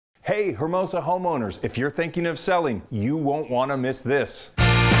Hey, Hermosa homeowners, if you're thinking of selling, you won't want to miss this.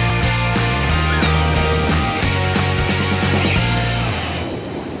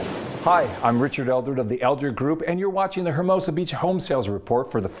 Hi, I'm Richard Eldred of the Eldred Group, and you're watching the Hermosa Beach home sales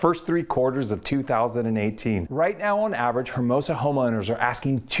report for the first 3 quarters of 2018. Right now, on average, Hermosa homeowners are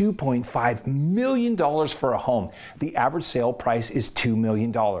asking $2.5 million for a home. The average sale price is $2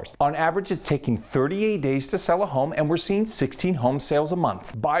 million. On average, it's taking 38 days to sell a home, and we're seeing 16 home sales a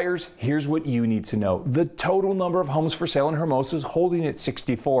month. Buyers, here's what you need to know. The total number of homes for sale in Hermosa is holding at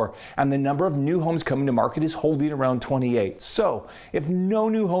 64, and the number of new homes coming to market is holding around 28. So, if no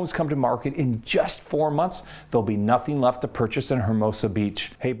new homes come to market in just 4 months, there'll be nothing left to purchase in Hermosa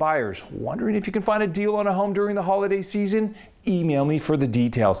Beach. Hey buyers, wondering if you can find a deal on a home during the holiday season? Email me for the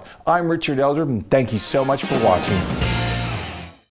details. I'm Richard Eldred, and thank you so much for watching.